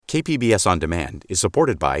KPBS On Demand is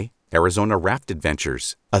supported by Arizona Raft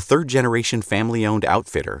Adventures, a third-generation family-owned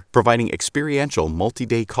outfitter providing experiential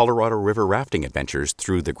multi-day Colorado River rafting adventures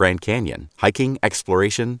through the Grand Canyon. Hiking,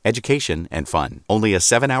 exploration, education, and fun. Only a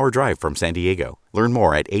 7-hour drive from San Diego. Learn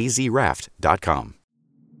more at azraft.com.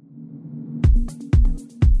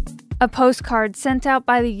 A postcard sent out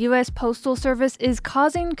by the U.S. Postal Service is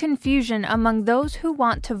causing confusion among those who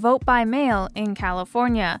want to vote by mail in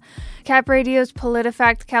California. Cap Radio's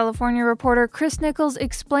PolitiFact California reporter Chris Nichols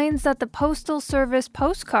explains that the Postal Service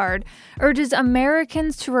postcard urges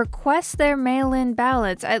Americans to request their mail-in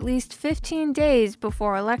ballots at least 15 days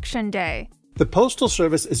before Election Day. The Postal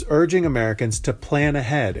Service is urging Americans to plan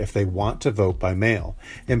ahead if they want to vote by mail.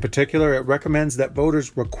 In particular, it recommends that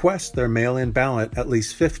voters request their mail-in ballot at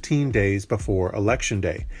least 15 days before Election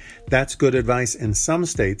Day. That's good advice in some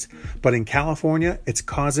states, but in California, it's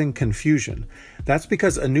causing confusion. That's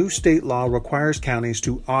because a new state law requires counties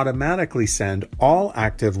to automatically send all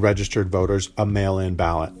active registered voters a mail-in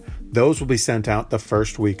ballot. Those will be sent out the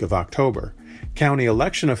first week of October. County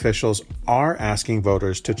election officials are asking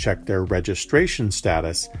voters to check their registration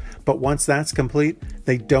status, but once that's complete,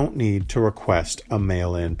 they don't need to request a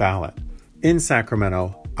mail-in ballot. In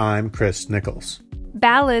Sacramento, I'm Chris Nichols.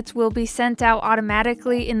 Ballots will be sent out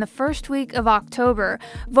automatically in the first week of October.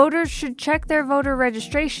 Voters should check their voter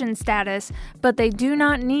registration status, but they do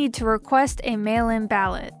not need to request a mail-in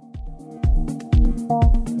ballot.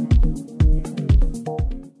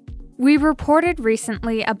 We reported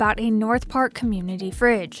recently about a North Park community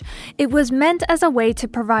fridge. It was meant as a way to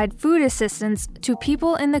provide food assistance to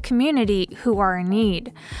people in the community who are in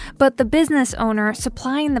need. But the business owner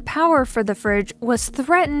supplying the power for the fridge was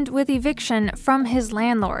threatened with eviction from his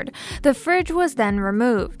landlord. The fridge was then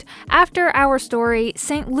removed. After our story,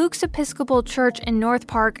 St. Luke's Episcopal Church in North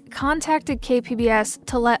Park contacted KPBS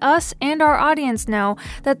to let us and our audience know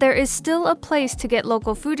that there is still a place to get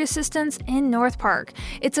local food assistance in North Park.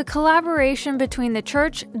 It's a collaboration between the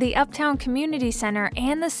church, the Uptown Community Center,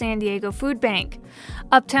 and the San Diego Food Bank.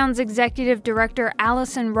 Uptown's executive director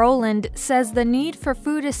Allison Rowland says the need for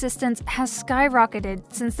food assistance has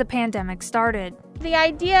skyrocketed since the pandemic started. The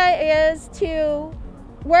idea is to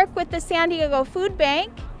work with the San Diego Food Bank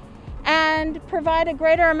and provide a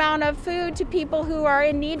greater amount of food to people who are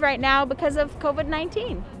in need right now because of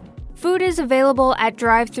COVID-19. Food is available at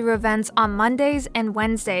drive-thru events on Mondays and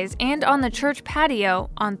Wednesdays and on the church patio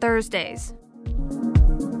on Thursdays.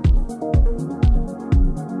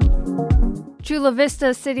 Chula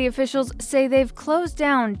Vista city officials say they've closed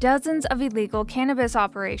down dozens of illegal cannabis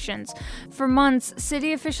operations. For months,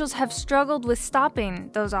 city officials have struggled with stopping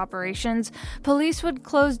those operations. Police would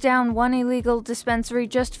close down one illegal dispensary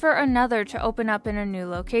just for another to open up in a new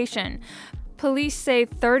location. Police say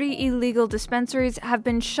 30 illegal dispensaries have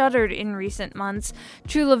been shuttered in recent months.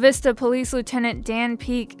 Chula Vista Police Lieutenant Dan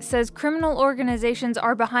Peak says criminal organizations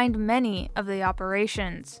are behind many of the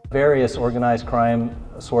operations. Various organized crime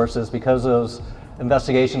sources, because those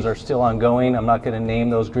investigations are still ongoing, I'm not going to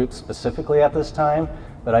name those groups specifically at this time,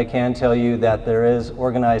 but I can tell you that there is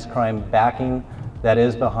organized crime backing that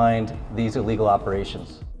is behind these illegal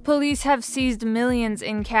operations. Police have seized millions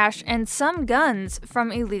in cash and some guns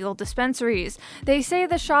from illegal dispensaries. They say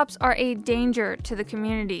the shops are a danger to the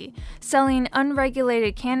community, selling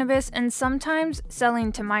unregulated cannabis and sometimes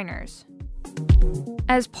selling to minors.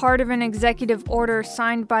 As part of an executive order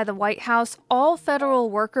signed by the White House, all federal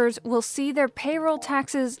workers will see their payroll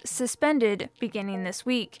taxes suspended beginning this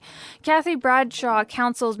week. Kathy Bradshaw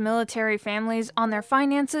counsels military families on their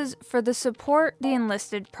finances for the Support the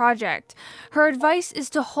Enlisted project. Her advice is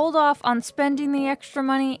to hold off on spending the extra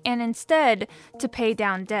money and instead to pay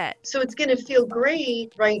down debt. So it's going to feel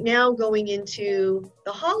great right now going into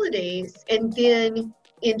the holidays, and then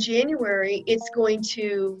in January it's going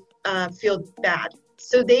to feel bad.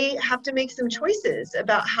 So they have to make some choices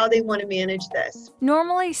about how they want to manage this.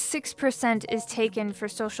 Normally, 6% is taken for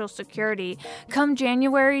Social Security. Come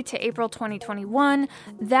January to April 2021,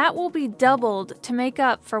 that will be doubled to make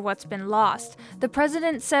up for what's been lost. The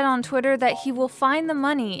president said on Twitter that he will find the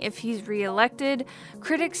money if he's reelected.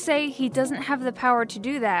 Critics say he doesn't have the power to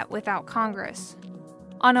do that without Congress.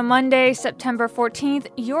 On a Monday, September 14th,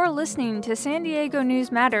 you're listening to San Diego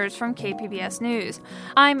News Matters from KPBS News.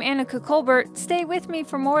 I'm Annika Colbert. Stay with me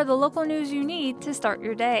for more of the local news you need to start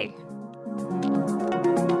your day.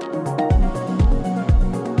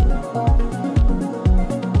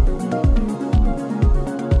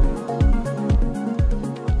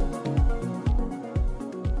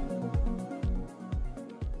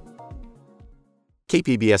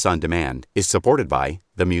 KPBS On Demand is supported by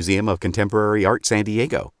the Museum of Contemporary Art San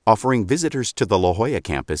Diego, offering visitors to the La Jolla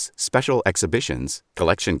campus special exhibitions,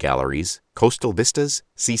 collection galleries, coastal vistas,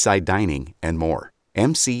 seaside dining, and more.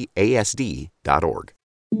 mcasd.org.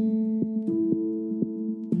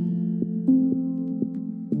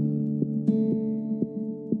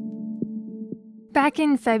 Back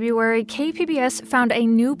in February, KPBS found a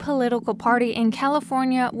new political party in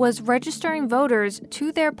California was registering voters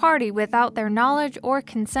to their party without their knowledge or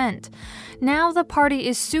consent. Now the party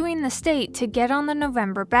is suing the state to get on the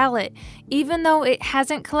November ballot, even though it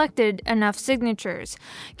hasn't collected enough signatures.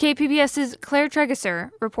 KPBS's Claire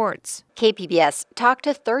Tregeser reports. KPBS talked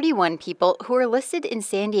to 31 people who are listed in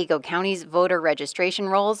San Diego County's voter registration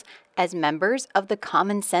rolls as members of the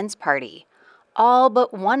Common Sense Party. All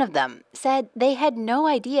but one of them said they had no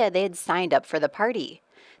idea they had signed up for the party.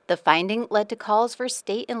 The finding led to calls for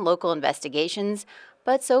state and local investigations,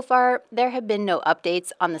 but so far there have been no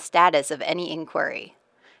updates on the status of any inquiry.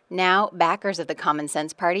 Now, backers of the Common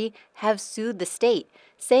Sense Party have sued the state,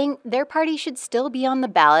 saying their party should still be on the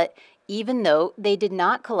ballot even though they did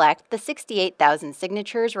not collect the 68,000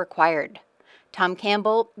 signatures required. Tom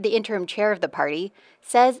Campbell, the interim chair of the party,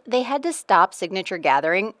 says they had to stop signature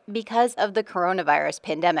gathering because of the coronavirus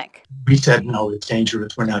pandemic. We said, no, it's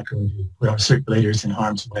dangerous. We're not going to put our circulators in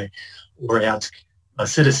harm's way or ask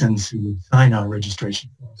citizens who sign our registration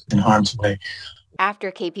forms in harm's way.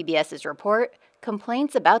 After KPBS's report,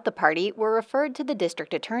 complaints about the party were referred to the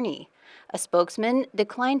district attorney. A spokesman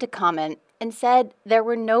declined to comment and said there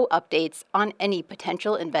were no updates on any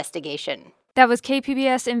potential investigation. That was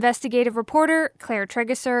KPBS investigative reporter Claire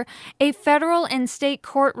Tregeser. A federal and state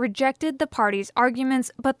court rejected the party's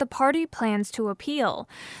arguments, but the party plans to appeal.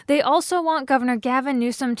 They also want Governor Gavin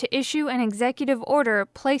Newsom to issue an executive order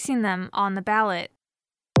placing them on the ballot.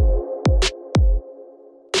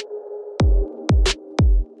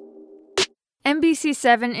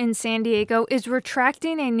 NBC7 in San Diego is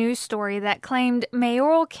retracting a news story that claimed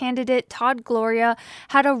mayoral candidate Todd Gloria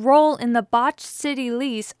had a role in the botched city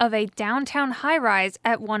lease of a downtown high-rise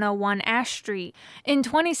at 101 Ash Street. In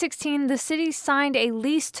 2016, the city signed a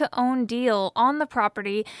lease-to-own deal on the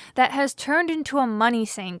property that has turned into a money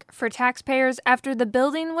sink for taxpayers after the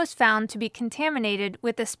building was found to be contaminated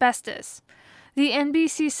with asbestos. The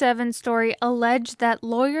NBC7 story alleged that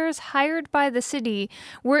lawyers hired by the city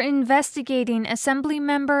were investigating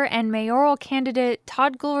Assemblymember and mayoral candidate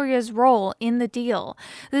Todd Gloria's role in the deal.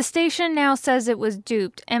 The station now says it was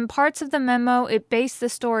duped, and parts of the memo it based the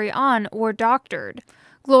story on were doctored.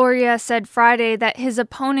 Gloria said Friday that his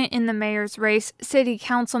opponent in the mayor's race, City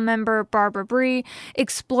Council member Barbara Bree,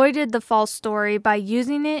 exploited the false story by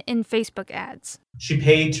using it in Facebook ads. She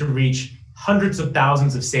paid to reach hundreds of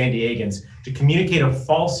thousands of San Diegans to communicate a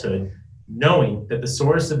falsehood, knowing that the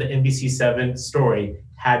source of the NBC7 story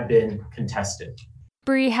had been contested.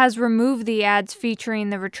 Bree has removed the ads featuring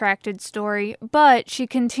the retracted story, but she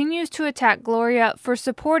continues to attack Gloria for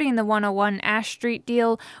supporting the 101 Ash Street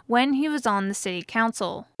deal when he was on the city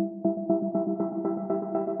council.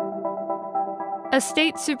 A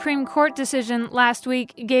state Supreme Court decision last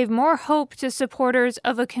week gave more hope to supporters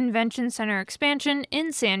of a convention center expansion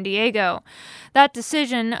in San Diego. That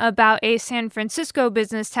decision about a San Francisco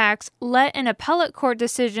business tax let an appellate court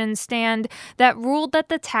decision stand that ruled that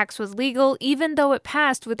the tax was legal even though it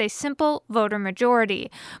passed with a simple voter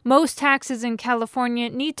majority. Most taxes in California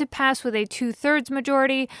need to pass with a 2/3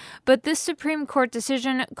 majority, but this Supreme Court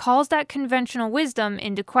decision calls that conventional wisdom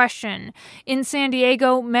into question. In San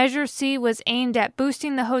Diego, Measure C was aimed at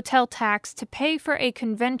boosting the hotel tax to pay for a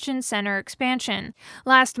convention center expansion.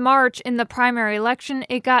 Last March, in the primary election,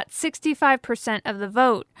 it got 65% of the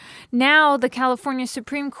vote. Now, the California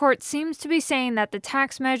Supreme Court seems to be saying that the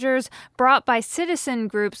tax measures brought by citizen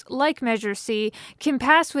groups like Measure C can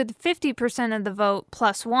pass with 50% of the vote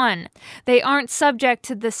plus one. They aren't subject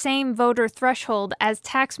to the same voter threshold as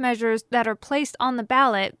tax measures that are placed on the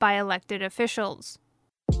ballot by elected officials.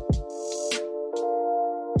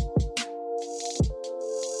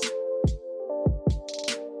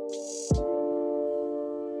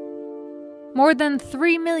 More than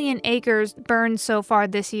 3 million acres burned so far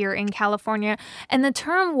this year in California, and the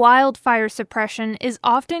term wildfire suppression is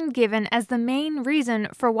often given as the main reason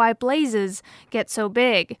for why blazes get so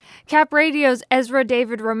big. Cap Radio's Ezra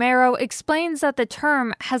David Romero explains that the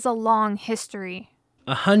term has a long history.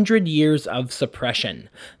 100 years of suppression.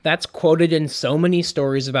 That's quoted in so many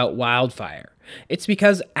stories about wildfire. It's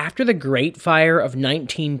because after the Great Fire of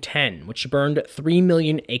 1910, which burned 3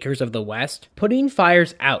 million acres of the West, putting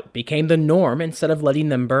fires out became the norm instead of letting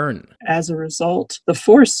them burn. As a result, the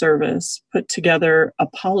Forest Service put together a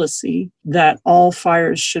policy that all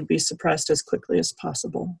fires should be suppressed as quickly as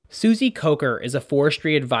possible. Susie Coker is a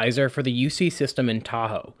forestry advisor for the UC system in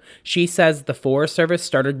Tahoe. She says the Forest Service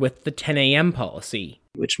started with the 10 a.m. policy,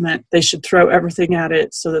 which meant they should throw everything at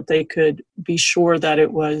it so that they could be sure that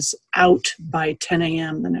it was out by 10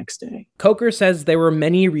 a.m. the next day. Coker says there were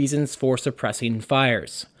many reasons for suppressing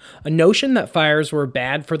fires. A notion that fires were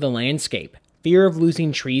bad for the landscape, fear of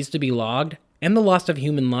losing trees to be logged, and the loss of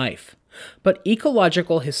human life. But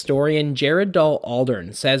ecological historian Jared Dahl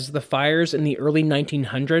Aldern says the fires in the early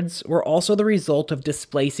 1900s were also the result of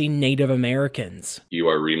displacing Native Americans. You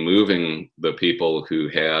are removing the people who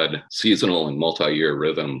had seasonal and multi-year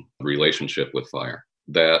rhythm relationship with fire.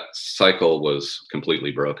 That cycle was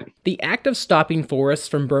completely broken. The act of stopping forests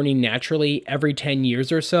from burning naturally every 10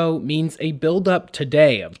 years or so means a buildup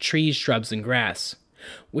today of trees, shrubs, and grass,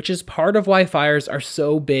 which is part of why fires are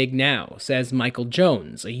so big now, says Michael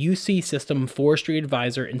Jones, a UC system forestry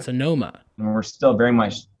advisor in Sonoma. We're still very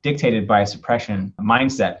much dictated by a suppression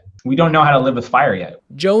mindset. We don't know how to live with fire yet.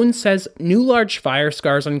 Jones says new large fire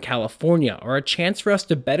scars in California are a chance for us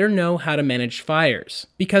to better know how to manage fires.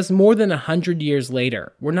 Because more than 100 years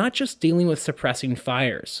later, we're not just dealing with suppressing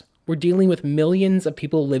fires. We're dealing with millions of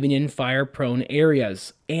people living in fire-prone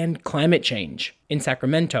areas and climate change. In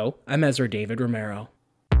Sacramento, I'm Ezra David Romero.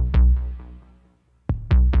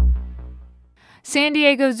 San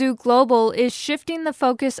Diego Zoo Global is shifting the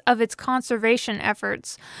focus of its conservation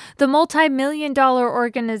efforts. The multi-million-dollar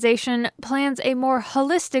organization plans a more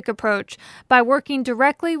holistic approach by working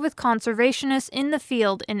directly with conservationists in the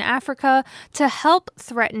field in Africa to help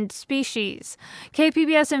threatened species.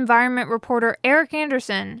 KPBS environment reporter Eric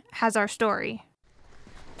Anderson has our story.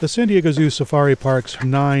 The San Diego Zoo Safari Park's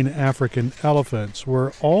 9 African elephants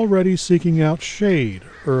were already seeking out shade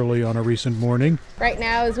early on a recent morning. Right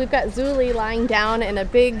now, we've got Zuli lying down in a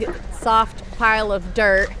big, soft pile of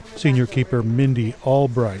dirt. Senior keeper Mindy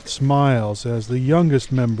Albright smiles as the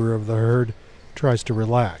youngest member of the herd tries to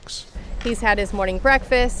relax. He's had his morning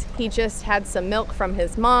breakfast, he just had some milk from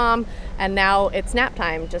his mom, and now it's nap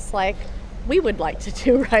time, just like we would like to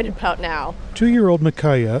do right about now. 2-year-old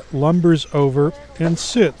Micaiah lumbers over and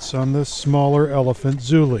sits on the smaller elephant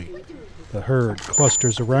Zuli. The herd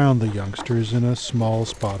clusters around the youngsters in a small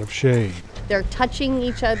spot of shade. They're touching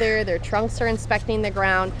each other, their trunks are inspecting the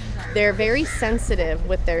ground. They're very sensitive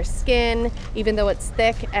with their skin, even though it's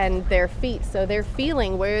thick, and their feet. So they're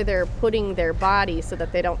feeling where they're putting their body so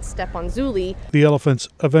that they don't step on Zuli. The elephants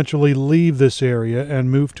eventually leave this area and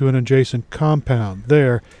move to an adjacent compound.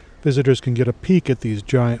 There, visitors can get a peek at these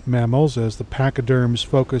giant mammals as the pachyderms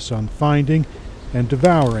focus on finding and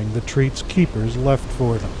devouring the treats keepers left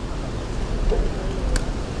for them.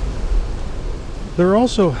 They're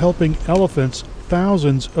also helping elephants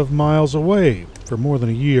thousands of miles away. For more than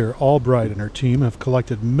a year, Albright and her team have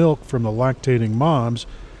collected milk from the lactating moms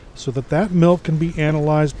so that milk can be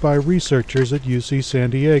analyzed by researchers at UC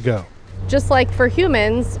San Diego. Just like for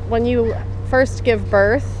humans, when you first give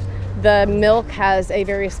birth, the milk has a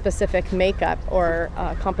very specific makeup or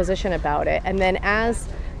composition about it. And then as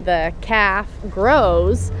the calf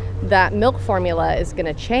grows, that milk formula is going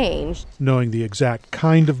to change. Knowing the exact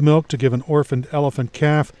kind of milk to give an orphaned elephant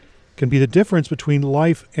calf can be the difference between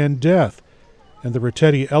life and death. And the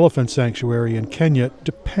Reteti Elephant Sanctuary in Kenya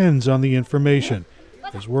depends on the information,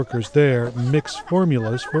 as workers there mix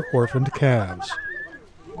formulas for orphaned calves.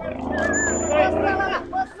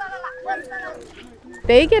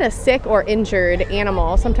 They get a sick or injured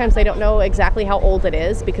animal. Sometimes they don't know exactly how old it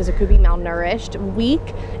is because it could be malnourished, weak.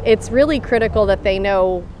 It's really critical that they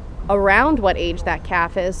know around what age that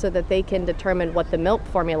calf is so that they can determine what the milk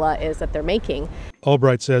formula is that they're making.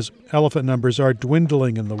 Albright says elephant numbers are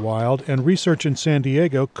dwindling in the wild, and research in San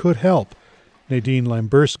Diego could help. Nadine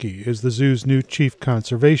Lamberski is the zoo's new chief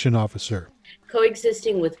conservation officer.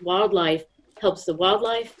 Coexisting with wildlife helps the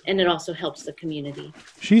wildlife, and it also helps the community.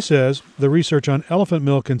 She says the research on elephant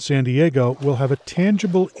milk in San Diego will have a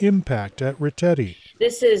tangible impact at Reteti.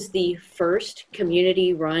 This is the first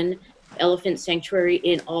community-run elephant sanctuary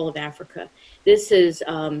in all of Africa. This is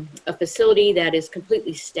a facility that is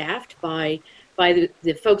completely staffed by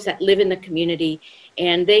the folks that live in the community,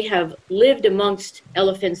 and they have lived amongst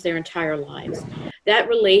elephants their entire lives. That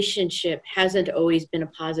relationship hasn't always been a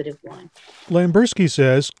positive one. Lamberski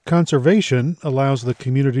says conservation allows the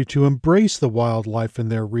community to embrace the wildlife in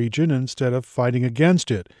their region instead of fighting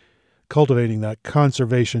against it. Cultivating that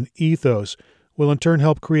conservation ethos will in turn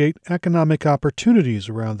help create economic opportunities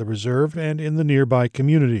around the reserve and in the nearby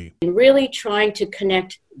community. And really trying to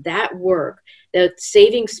connect that work, the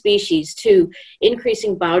saving species, to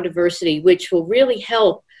increasing biodiversity, which will really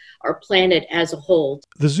help our planet as a whole.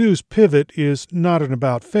 The zoo's pivot is not an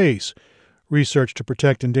about-face. Research to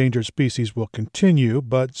protect endangered species will continue,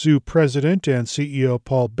 but zoo president and CEO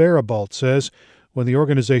Paul Barabalt says when the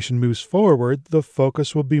organization moves forward, the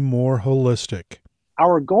focus will be more holistic.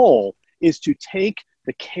 Our goal is to take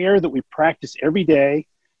the care that we practice every day,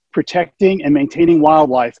 protecting and maintaining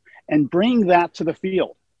wildlife, and bring that to the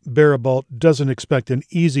field. Barabalt doesn't expect an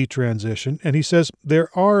easy transition, and he says there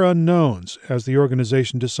are unknowns as the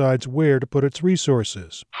organization decides where to put its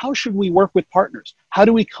resources. How should we work with partners? How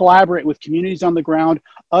do we collaborate with communities on the ground,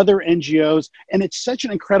 other NGOs? And it's such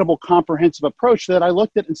an incredible comprehensive approach that I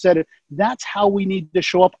looked at and said, that's how we need to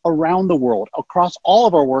show up around the world, across all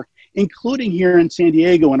of our work, including here in San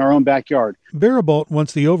Diego in our own backyard. Barabalt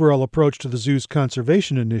wants the overall approach to the zoo's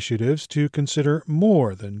conservation initiatives to consider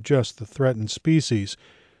more than just the threatened species.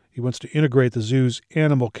 He wants to integrate the zoo's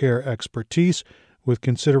animal care expertise with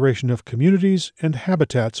consideration of communities and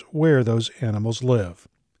habitats where those animals live.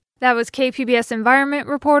 That was KPBS environment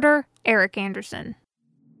reporter Eric Anderson.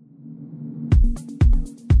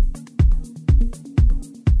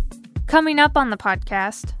 Coming up on the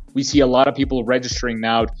podcast, we see a lot of people registering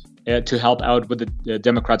now to help out with the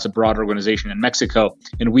Democrats Abroad organization in Mexico,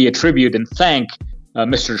 and we attribute and thank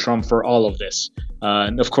Mr. Trump for all of this.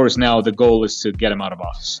 And of course, now the goal is to get him out of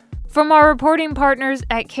office. From our reporting partners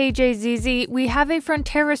at KJZZ, we have a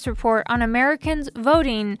Fronteras report on Americans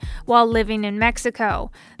voting while living in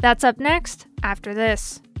Mexico. That's up next after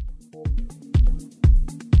this.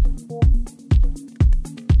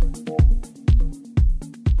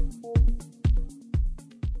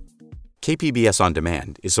 KPBS On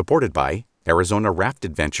Demand is supported by Arizona Raft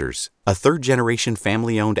Adventures, a third-generation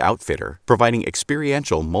family-owned outfitter providing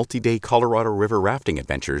experiential multi-day Colorado River rafting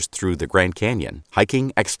adventures through the Grand Canyon,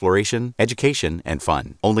 hiking, exploration, education, and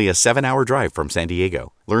fun. Only a 7-hour drive from San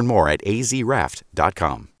Diego. Learn more at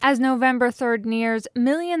azraft.com. As November 3rd nears,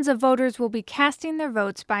 millions of voters will be casting their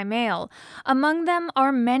votes by mail. Among them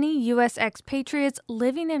are many U.S. expatriates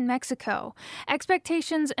living in Mexico.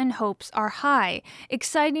 Expectations and hopes are high,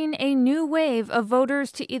 exciting a new wave of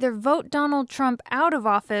voters to either vote Donald Trump out of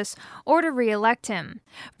office or to re-elect him.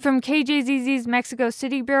 From KJZZ's Mexico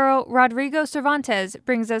City Bureau, Rodrigo Cervantes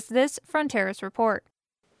brings us this Fronteras report.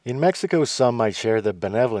 In Mexico, some might share the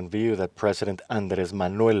benevolent view that President Andrés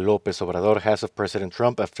Manuel López Obrador has of President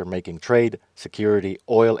Trump after making trade, security,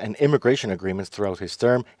 oil, and immigration agreements throughout his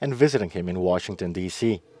term and visiting him in Washington,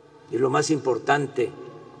 D.C. Y lo más importante,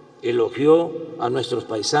 elogió a nuestros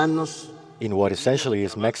paisanos. In what essentially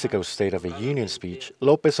is Mexico's State of the Union speech,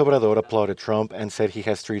 López Obrador applauded Trump and said he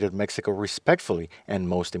has treated Mexico respectfully and,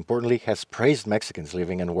 most importantly, has praised Mexicans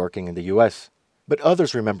living and working in the U.S. But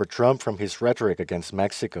others remember Trump from his rhetoric against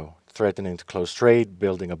Mexico, threatening to close trade,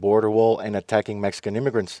 building a border wall, and attacking Mexican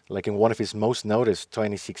immigrants, like in one of his most noticed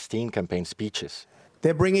 2016 campaign speeches.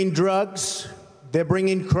 They're bringing drugs, they're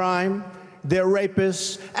bringing crime, they're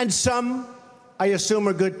rapists, and some, I assume,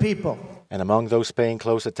 are good people. And among those paying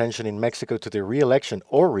close attention in Mexico to the re-election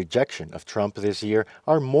or rejection of Trump this year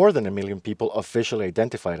are more than 1 million people officially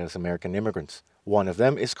identified as American immigrants. One of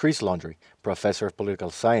them is Chris Laundrie, professor of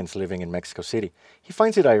political science living in Mexico City. He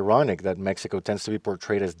finds it ironic that Mexico tends to be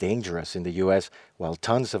portrayed as dangerous in the U.S., while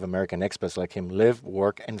tons of American expats like him live,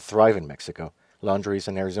 work, and thrive in Mexico. Laundrie is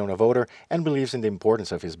an Arizona voter and believes in the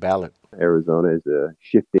importance of his ballot. Arizona is a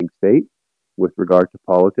shifting state with regard to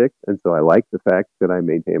politics, and so I like the fact that I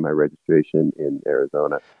maintain my registration in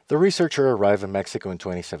Arizona. The researcher arrived in Mexico in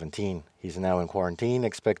 2017. He's now in quarantine,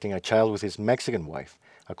 expecting a child with his Mexican wife.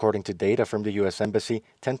 According to data from the U.S. Embassy,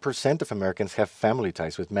 10% of Americans have family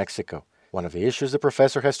ties with Mexico. One of the issues the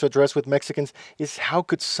professor has to address with Mexicans is how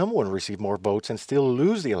could someone receive more votes and still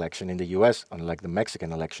lose the election in the U.S., unlike the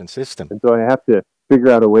Mexican election system? And so I have to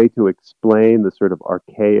figure out a way to explain the sort of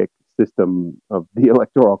archaic system of the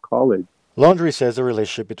Electoral College. Laundrie says the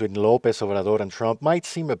relationship between López Obrador and Trump might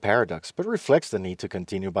seem a paradox, but reflects the need to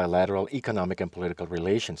continue bilateral economic and political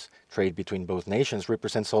relations. Trade between both nations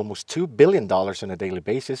represents almost $2 billion on a daily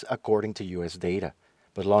basis, according to U.S. data.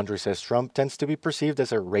 But Laundrie says Trump tends to be perceived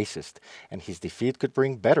as a racist, and his defeat could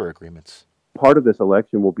bring better agreements. Part of this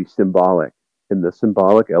election will be symbolic, and the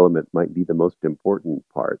symbolic element might be the most important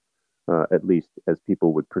part, at least as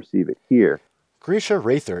people would perceive it here. Grisha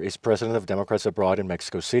Rather is president of Democrats Abroad in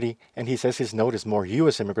Mexico City, and he says he's noticed more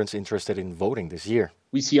U.S. immigrants interested in voting this year.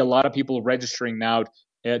 We see a lot of people registering now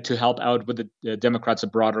to help out with the Democrats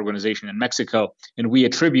Abroad organization in Mexico, and we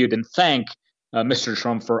attribute and thank Mr.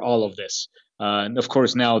 Trump for all of this. And of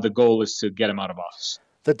course, now the goal is to get him out of office.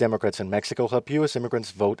 The Democrats in Mexico help U.S.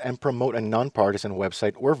 immigrants vote and promote a nonpartisan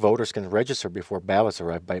website where voters can register before ballots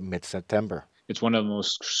arrive by mid-September. It's one of the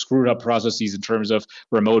most screwed up processes in terms of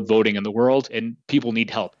remote voting in the world, and people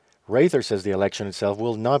need help. Rather says the election itself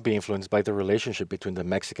will not be influenced by the relationship between the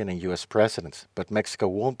Mexican and U.S. presidents, but Mexico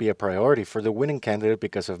won't be a priority for the winning candidate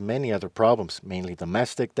because of many other problems, mainly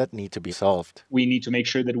domestic, that need to be solved. We need to make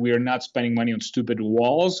sure that we are not spending money on stupid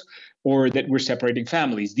walls or that we're separating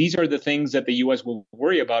families. These are the things that the U.S. will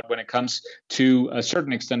worry about when it comes to a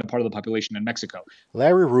certain extent a part of the population in Mexico.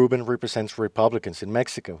 Larry Rubin represents Republicans in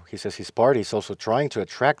Mexico. He says his party is also trying to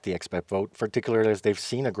attract the expat vote, particularly as they've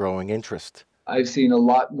seen a growing interest. I've seen a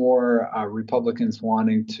lot more Republicans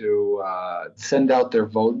wanting to send out their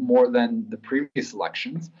vote more than the previous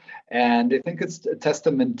elections. And I think it's a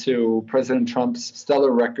testament to President Trump's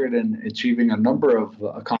stellar record in achieving a number of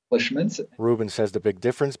accomplishments. Rubin says the big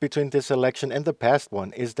difference between this election and the past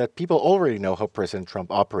one is that people already know how President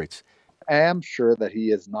Trump operates. I am sure that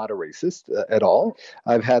he is not a racist at all.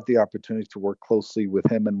 I've had the opportunity to work closely with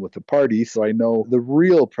him and with the party, so I know the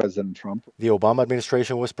real President Trump. The Obama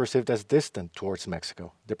administration was perceived as distant towards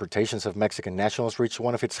Mexico. Deportations of Mexican nationals reached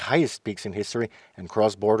one of its highest peaks in history, and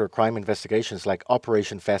cross-border crime investigations like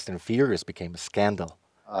Operation Fast and Furious became a scandal.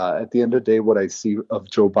 At the end of the day, what I see of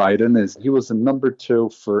Joe Biden is he was the number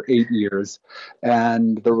 2 for 8 years,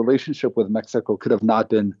 and the relationship with Mexico could have not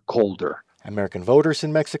been colder. American voters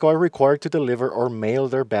in Mexico are required to deliver or mail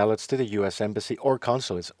their ballots to the U.S. Embassy or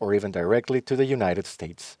consulates, or even directly to the United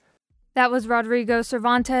States. That was Rodrigo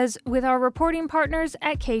Cervantes with our reporting partners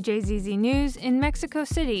at KJZZ News in Mexico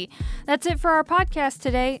City. That's it for our podcast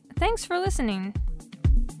today. Thanks for listening.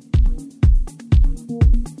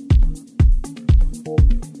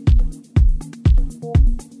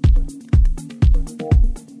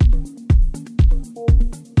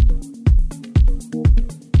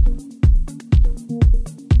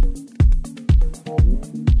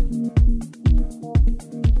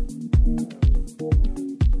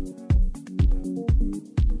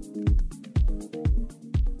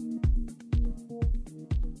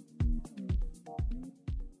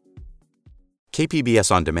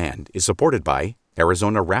 KPBS On Demand is supported by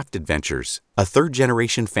Arizona Raft Adventures, a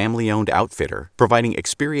third-generation family-owned outfitter providing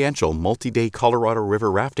experiential multi-day Colorado River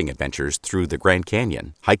rafting adventures through the Grand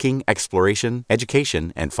Canyon, hiking, exploration,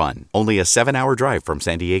 education, and fun. Only a 7-hour drive from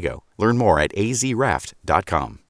San Diego. Learn more at azraft.com.